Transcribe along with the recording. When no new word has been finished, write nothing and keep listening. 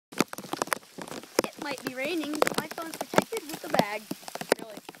might be raining, but my phone's protected with a bag.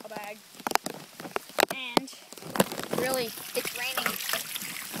 Really, a bag. And really, it's raining.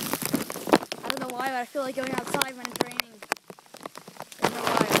 I don't know why, but I feel like going outside when it's raining. I don't know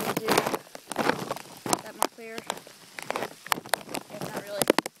why I would do that more clear. Yeah, not really.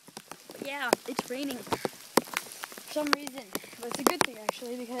 But yeah, it's raining for some reason. But it's a good thing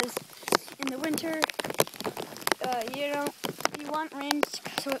actually, because in the winter, you want rain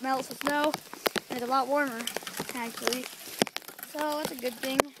so it melts the snow, and it's a lot warmer actually. So that's a good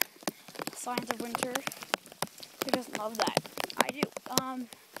thing. Signs of winter. Who doesn't love that? I do.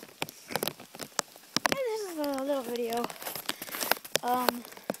 This is a little video.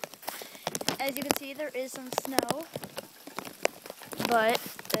 As you can see, there is some snow, but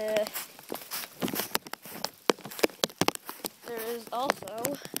there is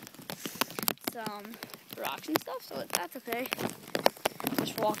also some rocks and stuff, so that's okay.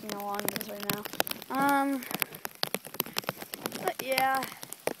 Just walking along this right now. But yeah,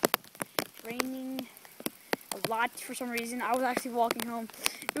 it's raining a lot for some reason. I was actually walking home.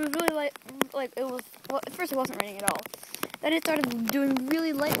 It was really like it was. Well, at first it wasn't raining at all. Then it started doing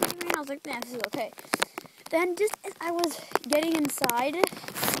really lightly rain. I was like, man, this is okay. Then just as I was getting inside,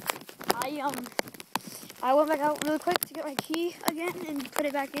 I went back out really quick to get my key again and put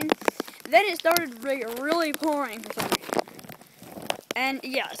it back in. Then it started really pouring for some reason. And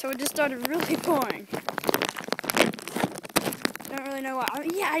yeah, so it just started really pouring. Don't really know why.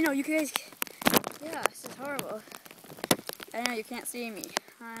 Yeah, I know, you guys. Yeah, this is horrible. I know you can't see me.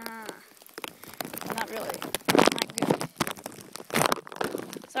 Well, not really. Not good.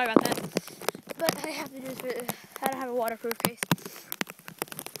 Sorry about that. But I have to do this. I don't have a waterproof case.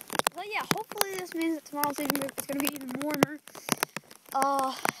 But yeah, hopefully this means that tomorrow's it's going to be even warmer.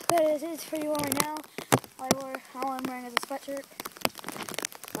 But it is pretty warm right now. All I'm wearing is a sweatshirt.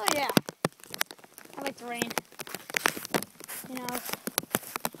 So yeah, I like the rain. You know, I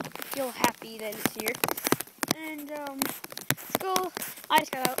feel happy that it's here. And school, I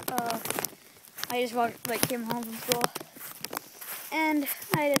just got out. I just came home from school, and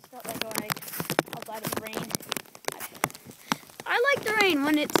I just felt like going outside in the rain. I like the rain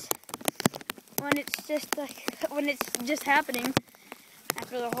when it's just happening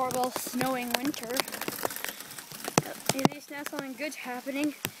after the horrible snowing winter. At least now something good's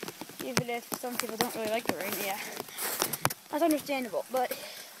happening, even if some people don't really like the rain. Yeah, that's understandable. But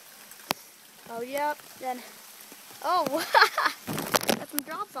oh yeah, then got some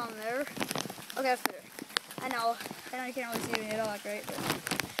drops on there. Okay, that's better. I know you can't really see me at all, right? But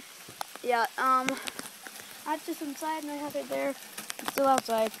yeah, that's just inside, and I have it there. It's still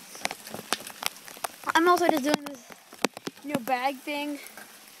outside. I'm also just doing this, bag thing.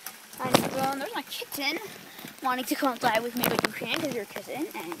 There's my kitten wanting to come outside with me, but you can't because you're a kitten,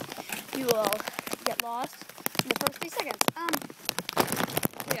 and you will get lost in the first 3 seconds.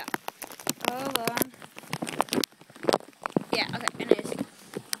 Yeah. Hold on. Yeah, okay, anyways.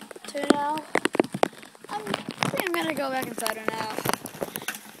 So now, I think I'm gonna go back inside her now.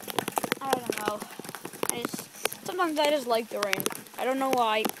 I don't know. Sometimes I just like the rain. I don't know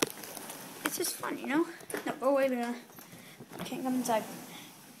why. It's just fun, No, go away, man. I can't come inside.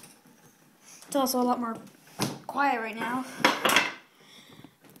 It's also a lot more quiet right now.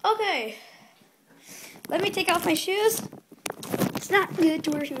 Okay. Let me take off my shoes. It's not good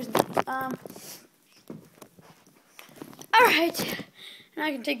to wear shoes now. Alright. Now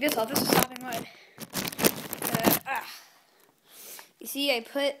I can take this off. This is sopping wet. You see, I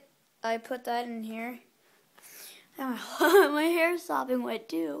put that in here. My hair's sopping wet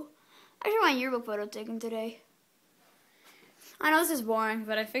too. I got my yearbook photo taken today. I know this is boring,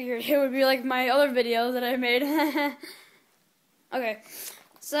 but I figured it would be like my other videos that I made. Okay,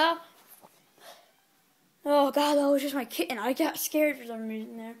 so, oh god, that was just my kitten. I got scared for some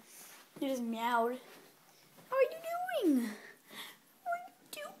reason there. It just meowed. How are you doing? What are you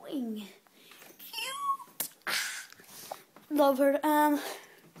doing? Cute. Love her.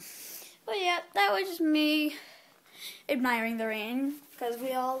 But yeah, that was just me admiring the rain, because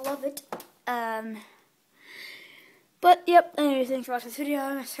we all love it. But yep, anyway, thanks for watching this video.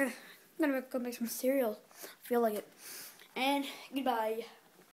 I'm gonna go make some cereal. I feel like it. And goodbye.